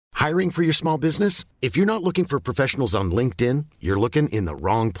Hiring for your small business? If you're not looking for professionals on LinkedIn, you're looking in the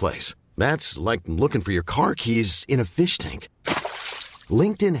wrong place. That's like looking for your car keys in a fish tank.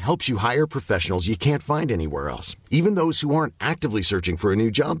 LinkedIn helps you hire professionals you can't find anywhere else, even those who aren't actively searching for a new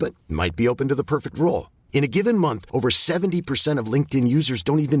job but might be open to the perfect role. In a given month, over 70% of LinkedIn users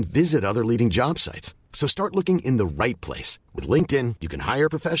don't even visit other leading job sites. So start looking in the right place. With LinkedIn, you can hire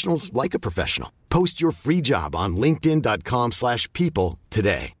professionals like a professional. Post your free job on linkedin.com/people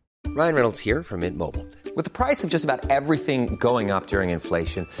today. Ryan Reynolds here from Mint Mobile. With the price of just about everything going up during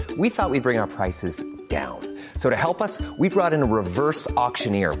inflation, we thought we'd bring our prices down. So to help us, we brought in a reverse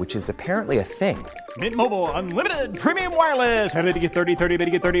auctioneer, which is apparently a thing. Mint Mobile Unlimited Premium Wireless. How to get 30, 30, bit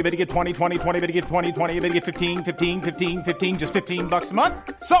to get 30, bit to get 20, 20, 20, bit to get 20, 20, bit to get 15, 15, 15, 15, just $15 a month?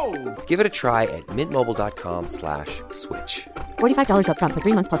 Sold! Give it a try at mintmobile.com/switch. $45 up front for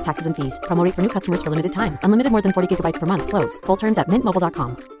 3 months plus taxes and fees. Promo rate for new customers for limited time. Unlimited more than 40 gigabytes per month. Slows full terms at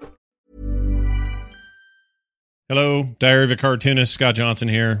mintmobile.com. Hello, Diary of a Cartoonist. Scott Johnson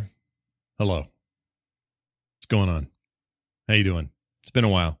here. Hello. What's going on? How you doing? It's been a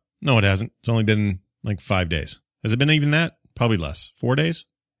while. No, it hasn't. It's only been like 5 days. Has it been even that? Probably less. 4 days?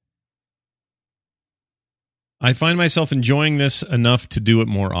 I find myself enjoying this enough to do it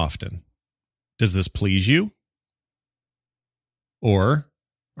more often. Does this please you? Or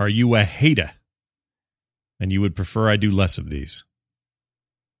are you a hater and you would prefer I do less of these?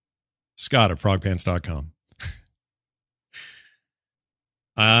 Scott at frogpants.com.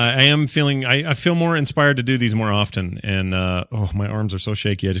 I feel more inspired to do these more often. And, my arms are so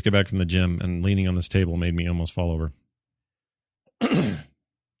shaky. I just got back from the gym and leaning on this table made me almost fall over. I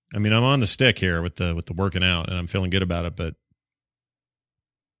mean, I'm on the stick here with the working out and I'm feeling good about it, but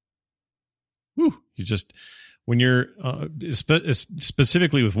you just, when you're,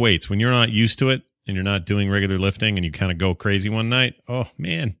 specifically with weights, when you're not used to it and you're not doing regular lifting and you kind of go crazy one night, oh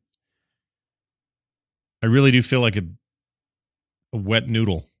man, I really do feel like a wet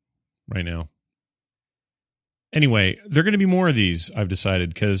noodle right now. Anyway, there are going to be more of these, I've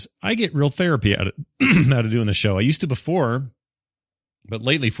decided, because I get real therapy out of doing the show. I used to before, but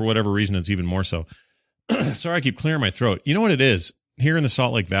lately, for whatever reason, it's even more so. Sorry, I keep clearing my throat. You know what it is? Here in the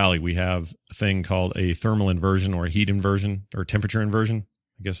Salt Lake Valley, we have a thing called a thermal inversion or a heat inversion or temperature inversion,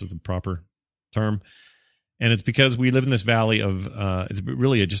 I guess is the proper term. And it's because we live in this valley of, it's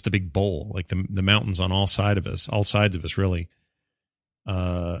really just a big bowl, like the mountains on all sides of us, really.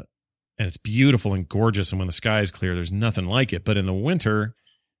 And it's beautiful and gorgeous. And when the sky is clear, there's nothing like it. But in the winter,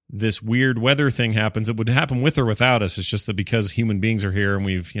 this weird weather thing happens. It would happen with or without us. It's just that because human beings are here and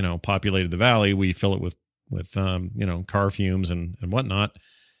we've, populated the valley, we fill it with car fumes and whatnot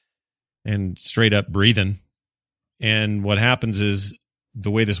and straight up breathing. And what happens is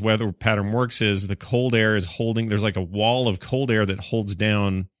the way this weather pattern works is the cold air is there's like a wall of cold air that holds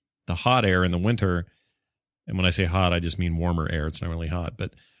down the hot air in the winter. And when I say hot, I just mean warmer air. It's not really hot,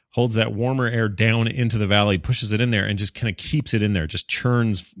 but holds that warmer air down into the valley, pushes it in there, and just kind of keeps it in there, just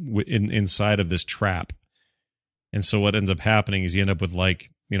churns inside of this trap. And so what ends up happening is you end up with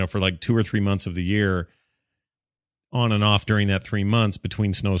for 2 or 3 months of the year, on and off during that 3 months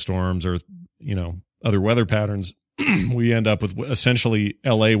between snowstorms or, other weather patterns, we end up with essentially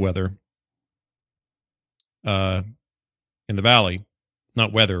LA weather in the valley.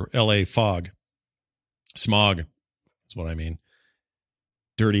 Not weather, LA fog. Smog, that's what I mean.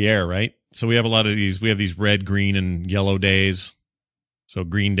 Dirty air, right? So we have a lot of these. We have these red, green, and yellow days. So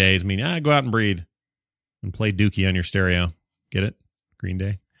green days mean, go out and breathe and play Dookie on your stereo. Get it? Green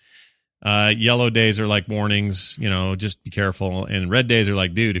day. Yellow days are like warnings, just be careful. And red days are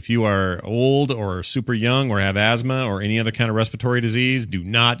like, dude, if you are old or super young or have asthma or any other kind of respiratory disease, do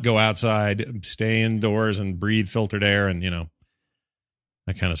not go outside. Stay indoors and breathe filtered air and,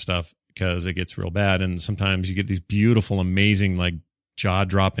 that kind of stuff. Because it gets real bad. And sometimes you get these beautiful, amazing, like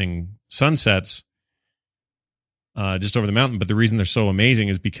jaw-dropping sunsets just over the mountain. But the reason they're so amazing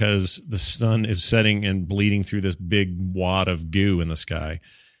is because the sun is setting and bleeding through this big wad of goo in the sky.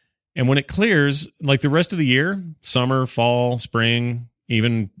 And when it clears, like the rest of the year, summer, fall, spring,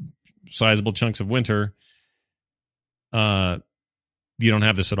 even sizable chunks of winter, you don't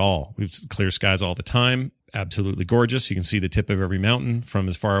have this at all. We have clear skies all the time. Absolutely gorgeous. You can see the tip of every mountain from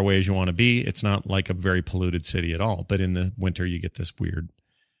as far away as you want to be. It's not like a very polluted city at all. But in the winter, you get this weird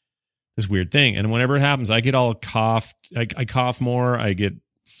thing. And whenever it happens, I get all coughed. I cough more. I get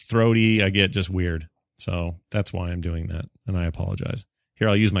throaty. I get just weird. So that's why I'm doing that. And I apologize. Here,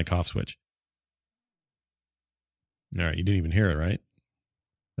 I'll use my cough switch. All right. You didn't even hear it, right?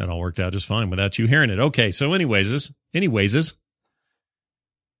 That all worked out just fine without you hearing it. Okay. So anyways,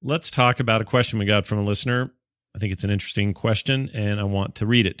 let's talk about a question we got from a listener. I think it's an interesting question, and I want to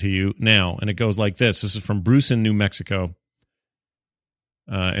read it to you now. And it goes like this. This is from Bruce in New Mexico.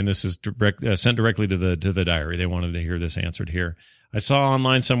 And this is sent directly to the diary. They wanted to hear this answered here. I saw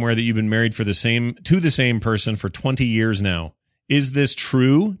online somewhere that you've been married to the same person for 20 years now. Is this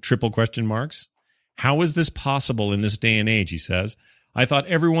true? Triple question marks. How is this possible in this day and age? He says. I thought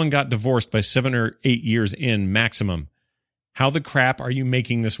everyone got divorced by 7 or 8 years in maximum. How the crap are you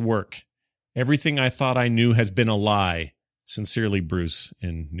making this work? Everything I thought I knew has been a lie. Sincerely, Bruce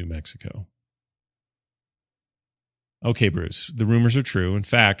in New Mexico. Okay, Bruce, the rumors are true. In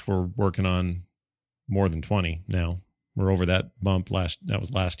fact, we're working on more than 20 now. We're over that bump that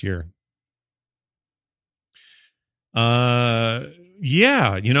was last year. Yeah,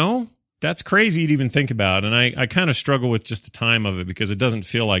 that's crazy to even think about. And I kind of struggle with just the time of it because it doesn't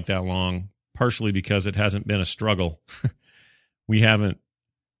feel like that long, partially because it hasn't been a struggle. We haven't,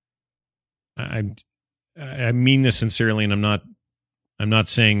 I mean this sincerely, and I'm not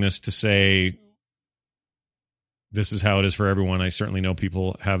saying this to say this is how it is for everyone. I certainly know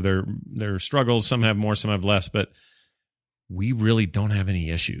people have their struggles. Some have more, some have less, but we really don't have any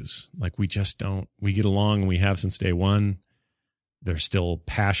issues. Like we just don't. We get along, and we have since day one. There's still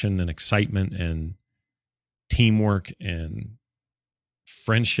passion and excitement and teamwork and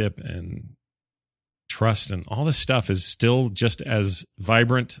friendship and trust, and all this stuff is still just as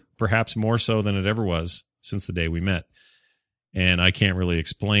vibrant, perhaps more so than it ever was since the day we met. And I can't really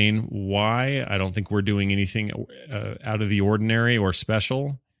explain why. I don't think we're doing anything out of the ordinary or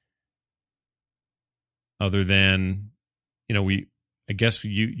special, other than, I guess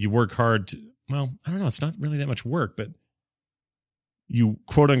you work hard well, I don't know. It's not really that much work, but you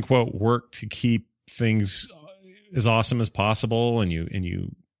quote unquote work to keep things as awesome as possible. And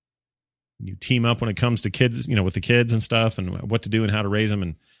you team up when it comes to kids, with the kids and stuff, and what to do and how to raise them,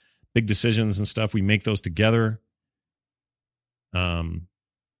 and big decisions and stuff. We make those together.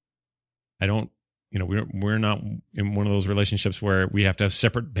 I don't, we're not in one of those relationships where we have to have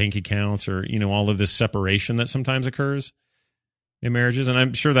separate bank accounts or, all of this separation that sometimes occurs in marriages. And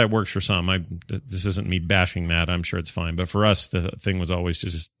I'm sure that works for some. This isn't me bashing that. I'm sure it's fine. But for us, the thing was always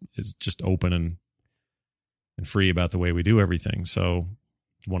just open and free about the way we do everything. So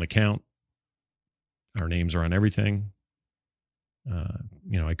one account, our names are on everything.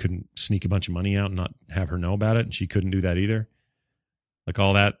 I couldn't sneak a bunch of money out and not have her know about it. And she couldn't do that either. Like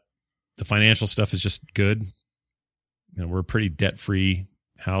all that, the financial stuff is just good. We're a pretty debt-free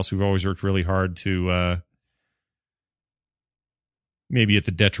house. We've always worked really hard to, maybe at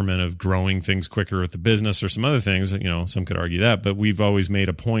the detriment of growing things quicker with the business or some other things, some could argue that, but we've always made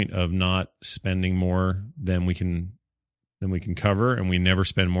a point of not spending more than we can cover. And we never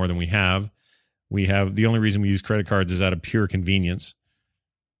spend more than we have. The only reason we use credit cards is out of pure convenience.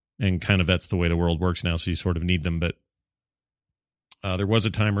 And kind of that's the way the world works now. So you sort of need them. But there was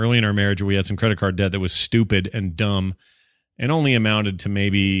a time early in our marriage where we had some credit card debt that was stupid and dumb and only amounted to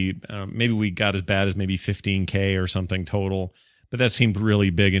maybe we got as bad as maybe $15,000 or something total. But that seemed really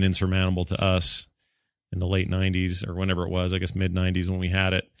big and insurmountable to us in the late 90s or whenever it was, I guess mid 90s when we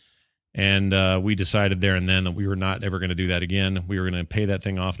had it. And we decided there and then that we were not ever going to do that again. We were going to pay that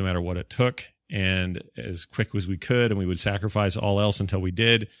thing off no matter what it took, and as quick as we could, and we would sacrifice all else until we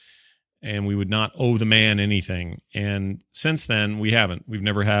did. And we would not owe the man anything. And since then, we haven't. We've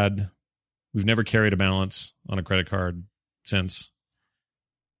never carried a balance on a credit card since,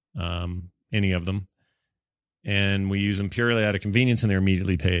 any of them. And we use them purely out of convenience, and they're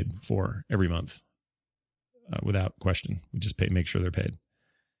immediately paid for every month without question. We just make sure they're paid.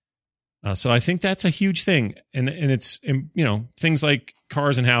 So I think that's a huge thing. And it's, things like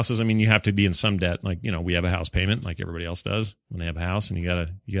cars and houses. I mean, you have to be in some debt. Like, we have a house payment like everybody else does when they have a house, and you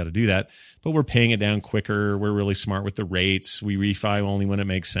gotta do that, but we're paying it down quicker. We're really smart with the rates. We refi only when it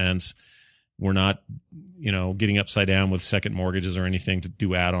makes sense. We're not, getting upside down with second mortgages or anything to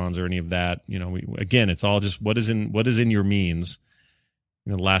do add-ons or any of that. Again, it's all just what is in your means.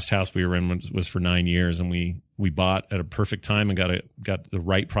 The last house we were in was for 9 years, and we bought at a perfect time and got the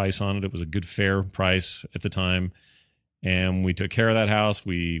right price on it. It was a good, fair price at the time. And we took care of that house.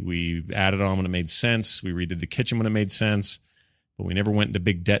 We added on when it made sense. We redid the kitchen when it made sense, but we never went into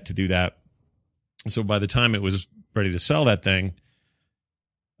big debt to do that. And so by the time it was ready to sell that thing,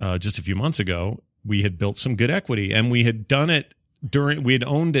 just a few months ago, we had built some good equity, and we had owned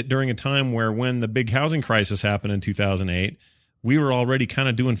it during a time where, when the big housing crisis happened in 2008, we were already kind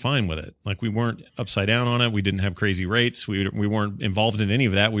of doing fine with it. Like, we weren't upside down on it. We didn't have crazy rates. We weren't involved in any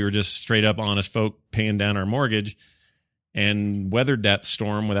of that. We were just straight up honest folk paying down our mortgage and weathered that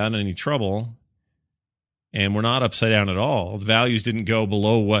storm without any trouble. And we're not upside down at all. The values didn't go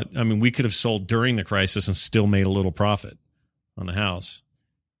below we could have sold during the crisis and still made a little profit on the house.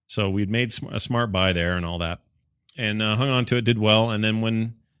 So we'd made a smart buy there and all that, and hung on to it, did well. And then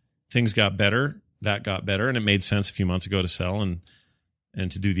when things got better, that got better, and it made sense a few months ago to sell and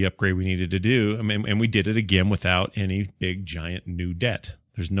to do the upgrade we needed to do. And we did it again without any big, giant new debt.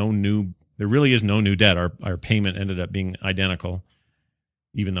 There really is no new debt. Our payment ended up being identical,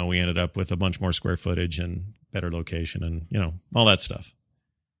 even though we ended up with a bunch more square footage and better location and, all that stuff.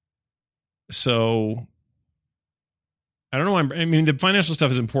 So I don't know. The financial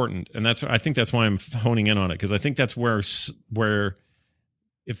stuff is important. And I think that's why I'm honing in on it. Cause I think that's where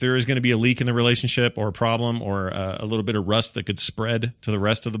if there is going to be a leak in the relationship or a problem or a little bit of rust that could spread to the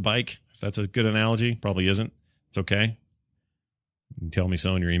rest of the bike, if that's a good analogy, probably isn't. It's okay. You can tell me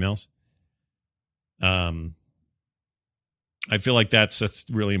so in your emails. I feel like that's a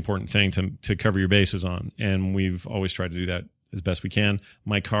really important thing to cover your bases on. And we've always tried to do that as best we can.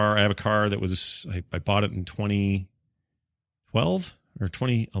 I have a car that I bought it in 2012 or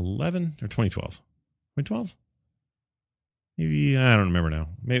 2011 or 2012. 2012? Maybe, I don't remember now.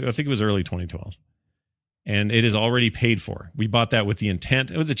 Maybe I think it was early 2012. And it is already paid for. We bought that with the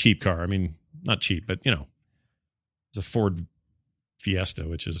intent. It was a cheap car. Not cheap, but it's a Ford Fiesta,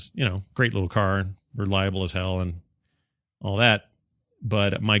 which is, great little car, reliable as hell and all that.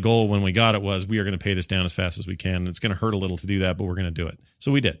 But my goal when we got it was we are going to pay this down as fast as we can. It's going to hurt a little to do that, but we're going to do it.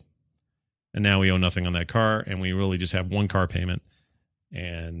 So we did. And now we owe nothing on that car, and we really just have one car payment,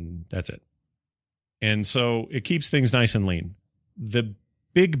 and that's it. And so it keeps things nice and lean. The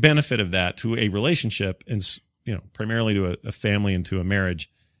big benefit of that to a relationship, and primarily to a family and to a marriage,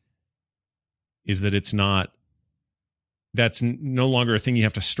 is that that's no longer a thing you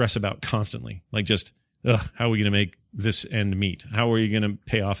have to stress about constantly. Like just, how are we going to make this end meet? How are you going to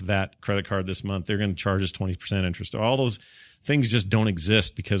pay off that credit card this month? They're going to charge us 20% interest. All those things just don't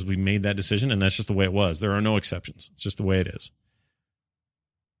exist because we made that decision, and that's just the way it was. There are no exceptions. It's just the way it is.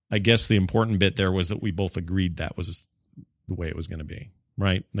 I guess the important bit there was that we both agreed that was the way it was going to be,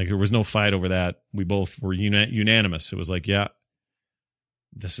 right? Like there was no fight over that. We both were unanimous. It was like, yeah,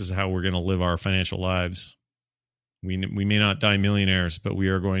 this is how we're going to live our financial lives. We may not die millionaires, but we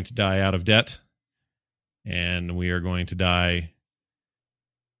are going to die out of debt. And we are going to die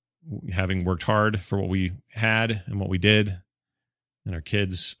having worked hard for what we had and what we did. And our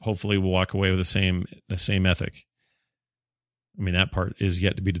kids hopefully will walk away with the same ethic. That part is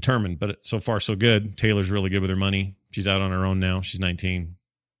yet to be determined, but so far so good. Taylor's really good with her money. She's out on her own now. She's 19.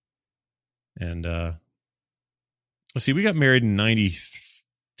 And let's see, we got married in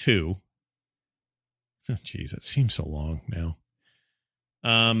 92. Oh, geez, that seems so long now.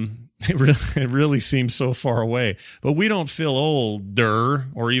 It really seems so far away, but we don't feel older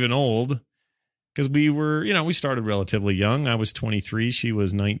or even old because we were, we started relatively young. I was 23. She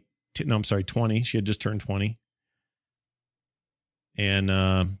was 20. She had just turned 20.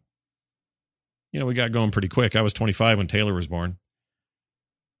 And, we got going pretty quick. I was 25 when Taylor was born.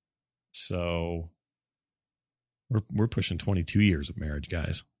 So we're pushing 22 years of marriage,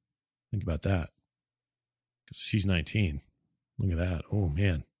 guys. Think about that. Because she's 19. Look at that. Oh,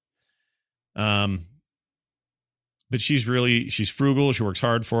 man. But she's frugal. She works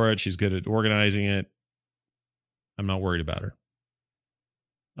hard for it. She's good at organizing it. I'm not worried about her.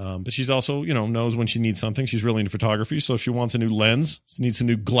 But she's also, knows when she needs something. She's really into photography. So if she wants a new lens, she needs some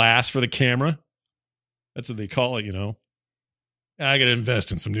new glass for the camera. That's what they call it, I got to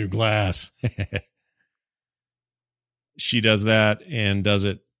invest in some new glass. She does that and does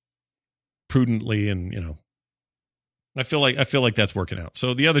it prudently. And, I feel like that's working out.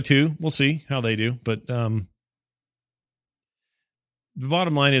 So the other two, we'll see how they do. But the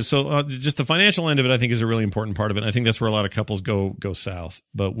bottom line is, just the financial end of it, I think, is a really important part of it. And I think that's where a lot of couples go south.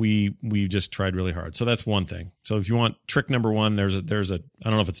 But we just tried really hard. So that's one thing. So if you want trick number one, there's a I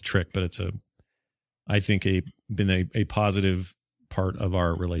don't know if it's a trick, but it's I think been a positive part of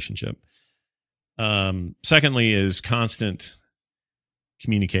our relationship. Secondly is constant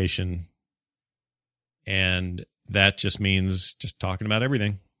communication, and that just means just talking about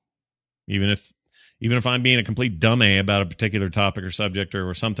everything. Even if I'm being a complete dummy about a particular topic or subject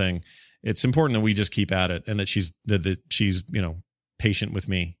or something, it's important that we just keep at it, and that she's patient with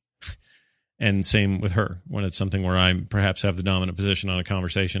me, and same with her when it's something where I perhaps have the dominant position on a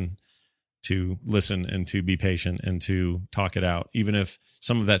conversation, to listen and to be patient and to talk it out, even if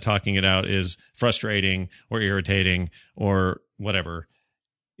some of that talking it out is frustrating or irritating or whatever.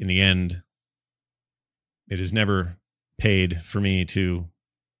 In the end, it is never paid for me to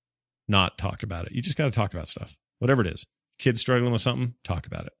not talk about it. You just got to talk about stuff, whatever it is. Kids struggling with something, talk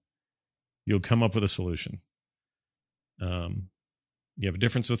about it. You'll come up with a solution. You have a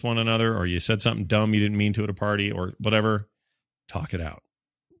difference with one another, or you said something dumb you didn't mean to at a party, or whatever. Talk it out.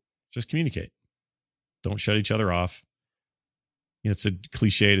 Just communicate. Don't shut each other off. It's a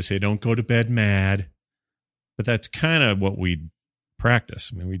cliche to say, don't go to bed mad. But that's kind of what we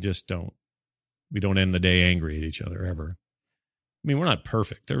practice. I mean, we don't end the day angry at each other ever. I mean, we're not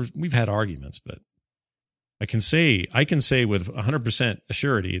perfect. We've had arguments, but I can say with 100%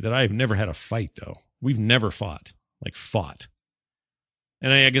 assurity that I've never had a fight, though. We've never fought.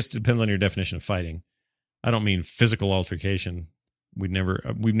 And I guess it depends on your definition of fighting. I don't mean physical altercation. We've never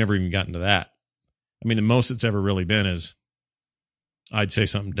even gotten to that. I mean, the most it's ever really been is I'd say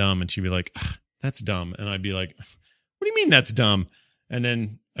something dumb and she'd be like, that's dumb. And I'd be like, what do you mean that's dumb? And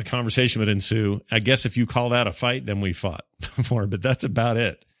then a conversation would ensue. I guess if you call that a fight, then we fought before, but that's about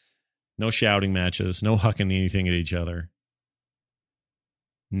it. No shouting matches, no hucking anything at each other.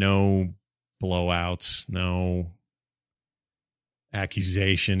 No blowouts, no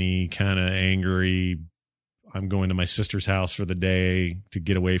accusation-y, kind of angry, I'm going to my sister's house for the day to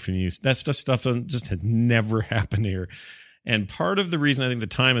get away from you. That stuff has never happened here. And part of the reason I think the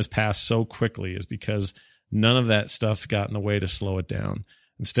time has passed so quickly is because none of that stuff got in the way to slow it down.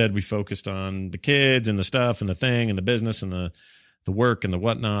 Instead, we focused on the kids and the stuff and the thing and the business and the work and the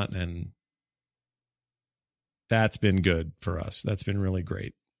whatnot. And that's been good for us. That's been really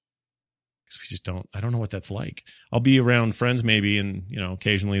great. Because I don't know what that's like. I'll be around friends maybe, and,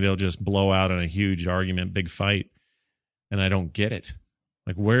 occasionally they'll just blow out in a huge argument, big fight. And I don't get it.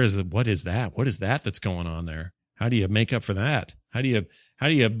 Like, what is that? What is that that's going on there? How do you make up for that? How do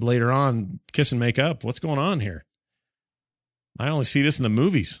you later on kiss and make up? What's going on here? I only see this in the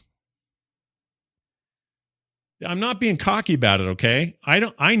movies. I'm not being cocky about it, okay?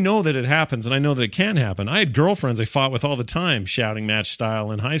 I know that it happens, and I know that it can happen. I had girlfriends I fought with all the time, shouting match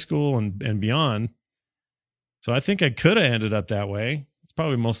style in high school and beyond. So I think I could have ended up that way. It's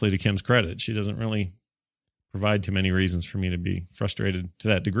probably mostly to Kim's credit. She doesn't really provide too many reasons for me to be frustrated to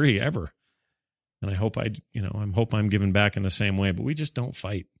that degree ever. And I hope I'm giving back in the same way, but we just don't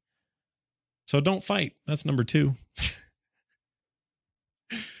fight. So don't fight. That's number 2.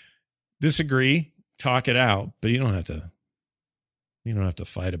 Disagree. Talk it out, but you don't have to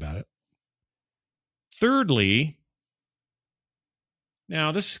fight about it. Thirdly,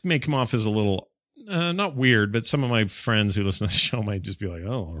 now this may come off as a little not weird, but some of my friends who listen to the show might just be like,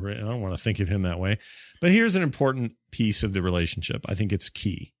 oh, I don't want to think of him that way. But here's an important piece of the relationship. I think it's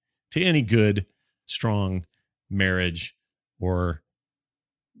key to any good, strong marriage or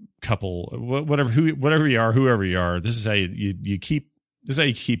couple, whatever you are, whoever you are. This is how you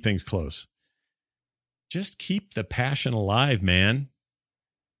keep things close. Just keep the passion alive, man.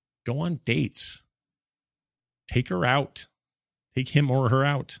 Go on dates. Take her out. Take him or her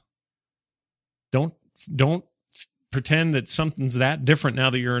out. Don't pretend that something's that different now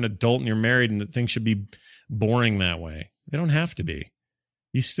that you're an adult and you're married and that things should be boring that way. They don't have to be.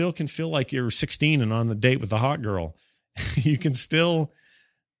 You still can feel like you're 16 and on the date with a hot girl. You can still,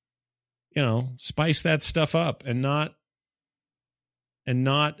 spice that stuff up and not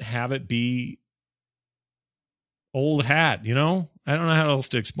have it be old hat, I don't know how else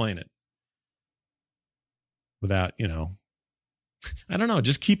to explain it without, I don't know,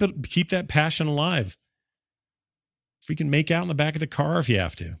 just keep that passion alive. If we can make out in the back of the car, if you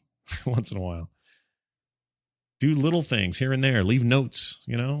have to, once in a while, do little things here and there, leave notes,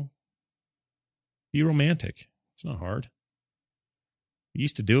 be romantic. It's not hard. You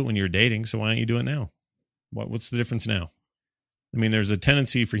used to do it when you were dating. So why don't you do it now? What's the difference now? I mean, there's a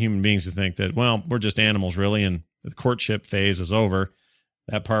tendency for human beings to think that, well, we're just animals really. And the courtship phase is over.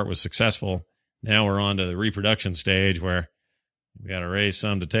 That part was successful. Now we're on to the reproduction stage where we got to raise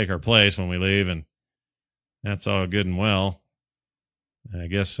some to take our place when we leave. And that's all good and well. I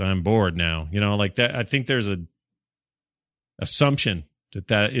guess I'm bored now. Like that. I think there's a assumption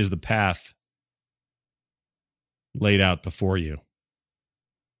that is the path laid out before you.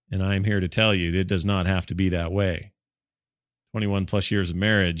 And I'm here to tell you it does not have to be that way. 21 plus years of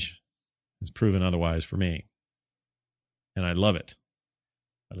marriage has proven otherwise for me. And I love it.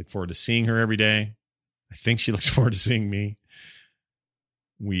 I look forward to seeing her every day. I think she looks forward to seeing me.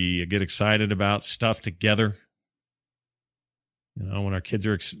 We get excited about stuff together. When our kids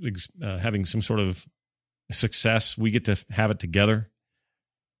are having some sort of success, we get to have it together.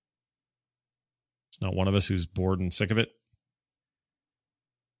 It's not one of us who's bored and sick of it.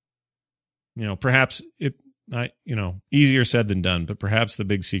 Perhaps easier said than done, but perhaps the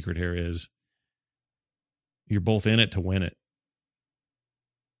big secret here is you're both in it to win it.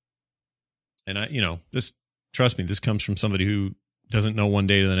 And trust me, this comes from somebody who doesn't know one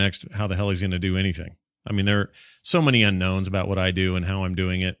day to the next how the hell he's going to do anything. I mean, there are so many unknowns about what I do and how I'm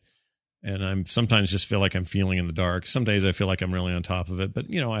doing it. And I'm sometimes just feel like I'm feeling in the dark. Some days I feel like I'm really on top of it, but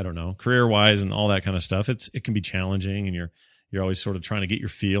I don't know, career wise and all that kind of stuff. It can be challenging, and you're always sort of trying to get your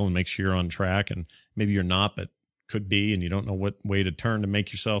feel and make sure you're on track, and maybe you're not, but could be, and you don't know what way to turn to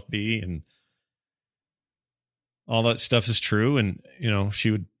make yourself be. And all that stuff is true. And,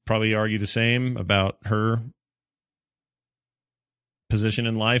 she would probably argue the same about her position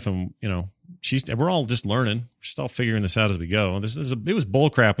in life. And, we're all just learning. We're still figuring this out as we go. It was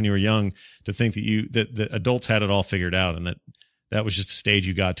bullcrap when you were young to think that adults had it all figured out, and that was just a stage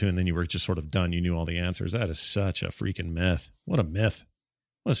you got to, and then you were just sort of done. You knew all the answers. That is such a freaking myth. What a myth.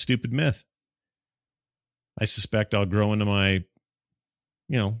 What a stupid myth. I suspect I'll grow into my,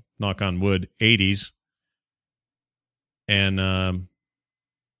 knock on wood, 80s and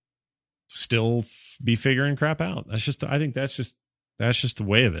still be figuring crap out. I think that's just the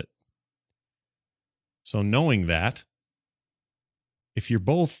way of it. So knowing that, if you're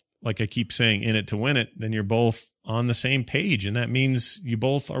both, like I keep saying, in it to win it, then you're both on the same page. And that means you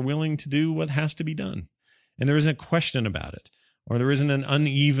both are willing to do what has to be done. And there isn't a question about it, or there isn't an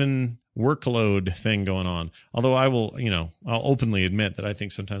uneven workload thing going on. Although I'll openly admit that I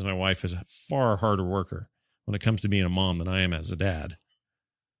think sometimes my wife is a far harder worker when it comes to being a mom than I am as a dad.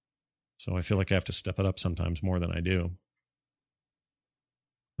 So I feel like I have to step it up sometimes more than I do.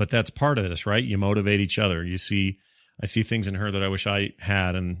 But that's part of this, right? You motivate each other. I see things in her that I wish I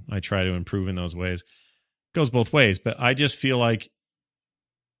had, and I try to improve in those ways. It goes both ways, but I just feel like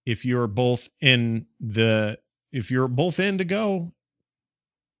if you're both in to go,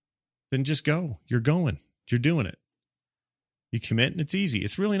 then just go. You're going. You're doing it. You commit, and it's easy.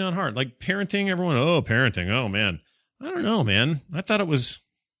 It's really not hard. Like parenting, everyone, parenting. Oh, man. I don't know, man. I thought it was,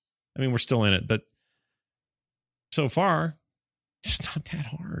 we're still in it, but so far, it's not that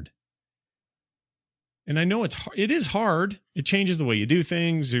hard. And I know it is hard. It changes the way you do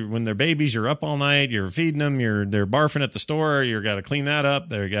things. When they're babies, you're up all night, you're feeding them, they're barfing at the store, you got to clean that up.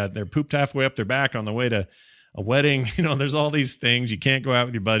 They're pooped halfway up their back on the way to a wedding. There's all these things. You can't go out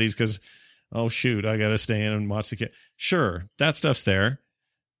with your buddies because, oh shoot, I got to stay in and watch the kid. Sure, that stuff's there.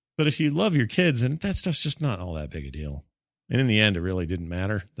 But if you love your kids, and that stuff's just not all that big a deal. And in the end, it really didn't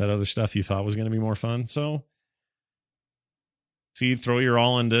matter. That other stuff you thought was going to be more fun. So you throw your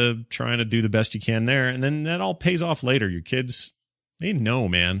all into trying to do the best you can there, and then that all pays off later. Your kids, they know,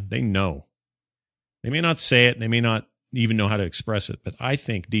 man. They know. They may not say it. They may not even know how to express it, but I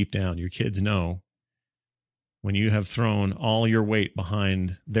think deep down, your kids know when you have thrown all your weight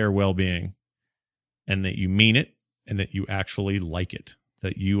behind their well-being, and that you mean it, and that you actually like it,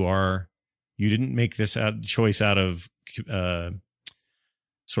 that you didn't make this choice out of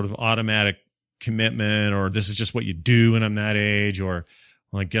sort of automatic commitment, or this is just what you do when I'm that age, or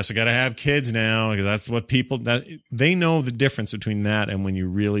well, I guess I got to have kids now because that's what they know the difference between that and when you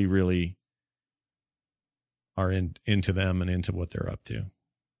really, really are into them and into what they're up to.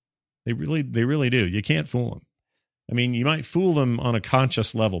 They really do. You can't fool them. You might fool them on a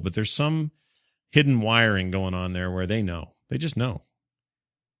conscious level, but there's some hidden wiring going on there where they know. They just know.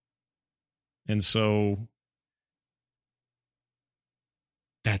 And so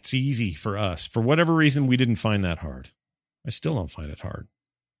that's easy for us. For whatever reason, we didn't find that hard. I still don't find it hard.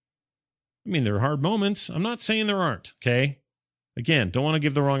 There are hard moments. I'm not saying there aren't, okay? Again, don't want to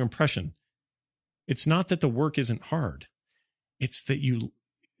give the wrong impression. It's not that the work isn't hard. It's that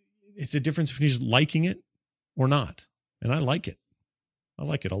it's a difference between just liking it or not. And I like it. I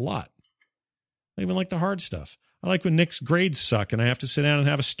like it a lot. I even like the hard stuff. I like when Nick's grades suck and I have to sit down and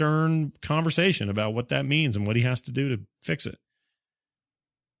have a stern conversation about what that means and what he has to do to fix it.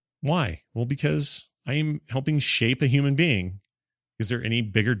 Why? Well, because I am helping shape a human being. Is there any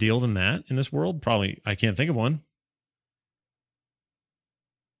bigger deal than that in this world? Probably. I can't think of one.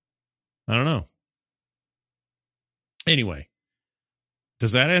 I don't know. Anyway,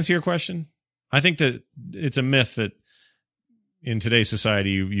 does that answer your question? I think that it's a myth that in today's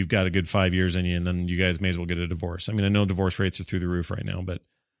society, you've got a good 5 years in you, and then you guys may as well get a divorce. I know divorce rates are through the roof right now, but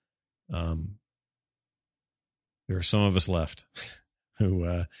there are some of us left who,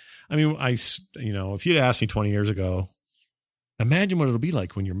 if you'd asked me 20 years ago, imagine what it'll be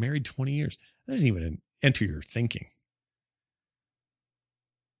like when you're married 20 years. That doesn't even enter your thinking.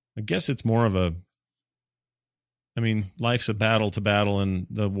 I guess it's more of life's a battle to battle, and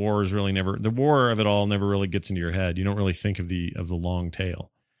the war of it all never really gets into your head. You don't really think of the long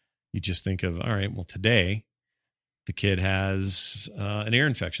tail. You just think of, all right, well, today the kid has an ear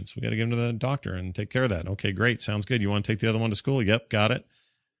infection, so we got to get him to the doctor and take care of that. Okay, great. Sounds good. You want to take the other one to school? Yep, got it.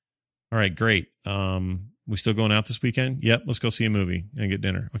 All right, great. We still going out this weekend? Yep. Let's go see a movie and get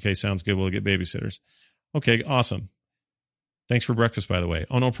dinner. Okay. Sounds good. We'll get babysitters. Okay. Awesome. Thanks for breakfast, by the way.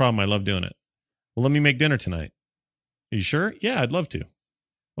 Oh, no problem. I love doing it. Well, let me make dinner tonight. Are you sure? Yeah, I'd love to.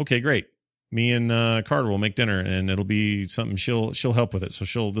 Okay, great. Me and Carter will make dinner, and it'll be something she'll help with it.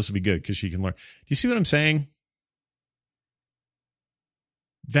 So this will be good because she can learn. Do you see what I'm saying?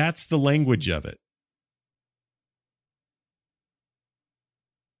 That's the language of it.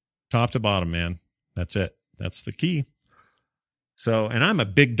 Top to bottom, man. That's it. That's the key. So, and I'm a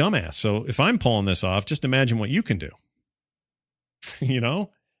big dumbass. So if I'm pulling this off, just imagine what you can do. You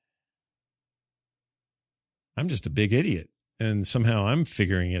know? I'm just a big idiot. And somehow I'm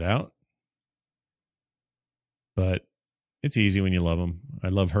figuring it out. But it's easy when you love them. I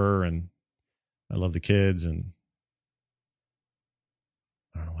love her and I love the kids, and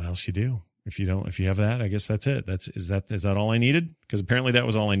I don't know what else you do. If you have that, I guess that's it. Is that all I needed? Because apparently that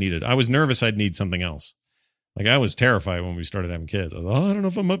was all I needed. I was nervous I'd need something else. Like, I was terrified when we started having kids. I was, I don't know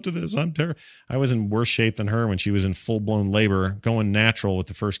if I'm up to this. I was in worse shape than her when she was in full blown labor, going natural with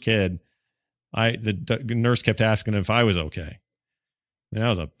the first kid. The nurse kept asking if I was okay. And that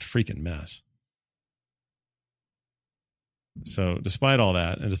was a freaking mess. So despite all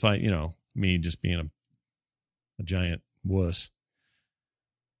that, and despite, me just being a giant wuss,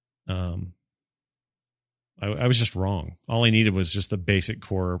 I was just wrong. All I needed was just the basic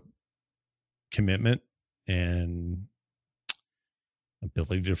core commitment and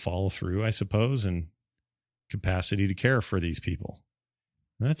ability to follow through, I suppose, and capacity to care for these people.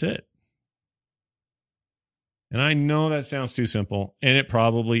 And that's it. And I know that sounds too simple, and it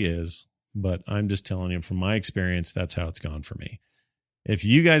probably is, but I'm just telling you from my experience, that's how it's gone for me. If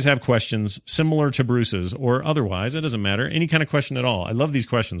you guys have questions similar to Bruce's or otherwise, it doesn't matter, any kind of question at all. I love these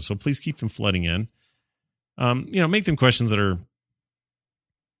questions, so please keep them flooding in. Make them questions that are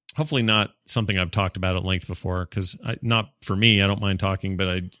hopefully not something I've talked about at length before, because not for me, I don't mind talking, but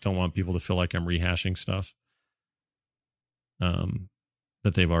I don't want people to feel like I'm rehashing stuff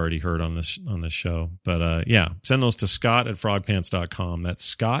that they've already heard on this show. But send those to Scott@frogpants.com. That's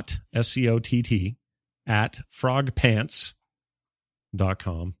Scott, SCOTT,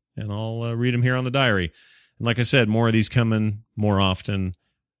 @frogpants.com. And I'll read them here on the diary. And like I said, more of these coming more often.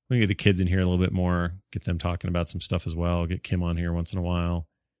 We can get the kids in here a little bit more, get them talking about some stuff as well. Get Kim on here once in a while.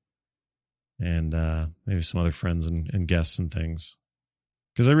 And maybe some other friends and guests and things.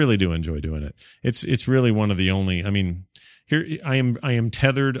 Because I really do enjoy doing it. It's really one of the only, here I am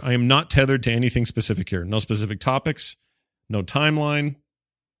tethered. I am not tethered to anything specific here. No specific topics, no timeline,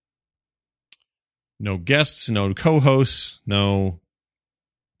 no guests, no co-hosts, none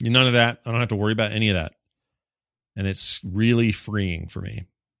of that. I don't have to worry about any of that. And it's really freeing for me.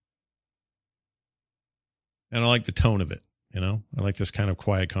 And I like the tone of it. I like this kind of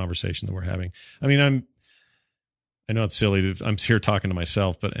quiet conversation that we're having. I know it's silly. I'm here talking to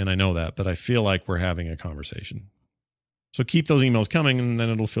myself, and I know that, but I feel like we're having a conversation. So keep those emails coming, and then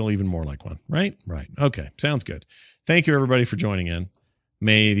it'll feel even more like one, right? Right. Okay. Sounds good. Thank you, everybody, for joining in.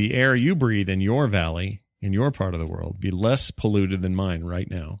 May the air you breathe in your valley, in your part of the world, be less polluted than mine right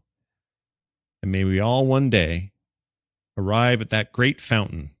now. And may we all one day arrive at that great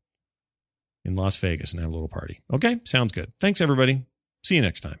fountain in Las Vegas and have a little party. Okay? Sounds good. Thanks, everybody. See you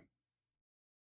next time.